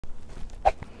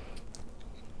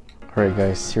Alright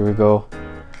guys, here we go.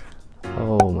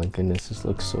 Oh my goodness, this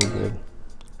looks so good.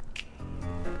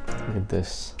 Look at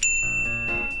this.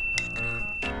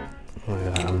 Oh my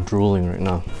god, I'm drooling right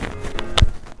now.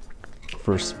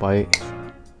 First bite.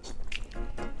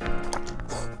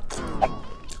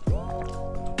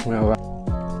 Oh my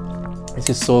god. This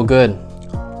is so good.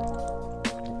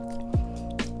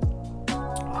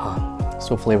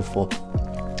 So flavorful.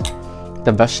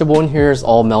 The vegetable in here is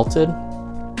all melted.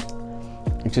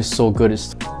 It's just so good.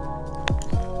 It's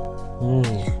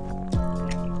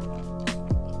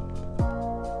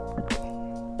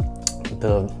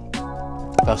the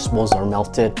vegetables are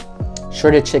melted.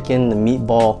 Shredded chicken, the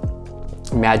meatball.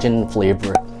 Imagine the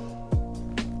flavor.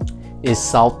 It's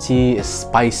salty, it's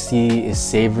spicy, it's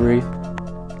savory.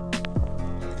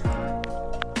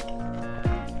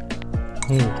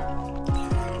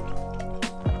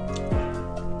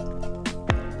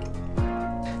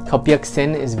 Khao Piak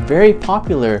Sen is very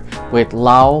popular with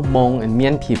Lao, Hmong, and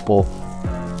Mien people.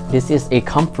 This is a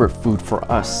comfort food for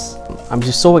us. I'm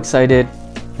just so excited.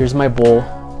 Here's my bowl.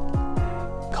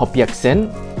 Khao Piak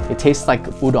Sen. It tastes like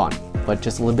udon, but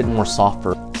just a little bit more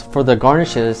softer. For the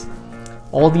garnishes,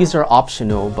 all these are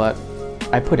optional, but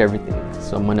I put everything.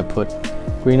 So I'm gonna put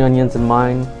green onions in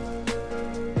mine,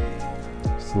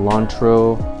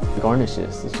 cilantro. The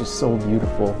garnishes, it's just so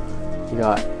beautiful. You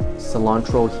got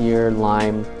cilantro here,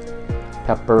 lime,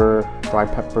 pepper, dry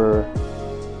pepper,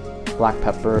 black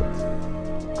pepper,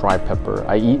 dry pepper.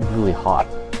 I eat really hot.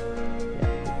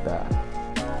 Yeah, like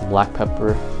that. Black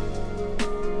pepper,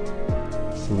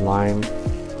 some lime.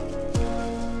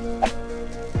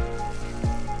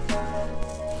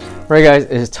 Alright guys,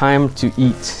 it's time to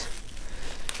eat.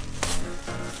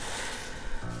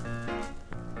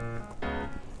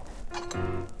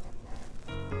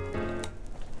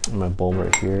 My bowl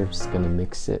right here, just gonna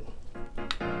mix it.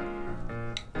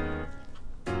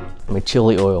 My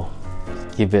chili oil,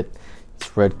 just give it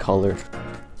its red color.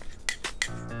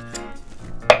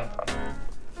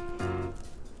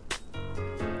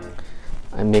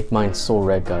 I make mine so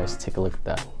red, guys. Take a look at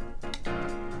that.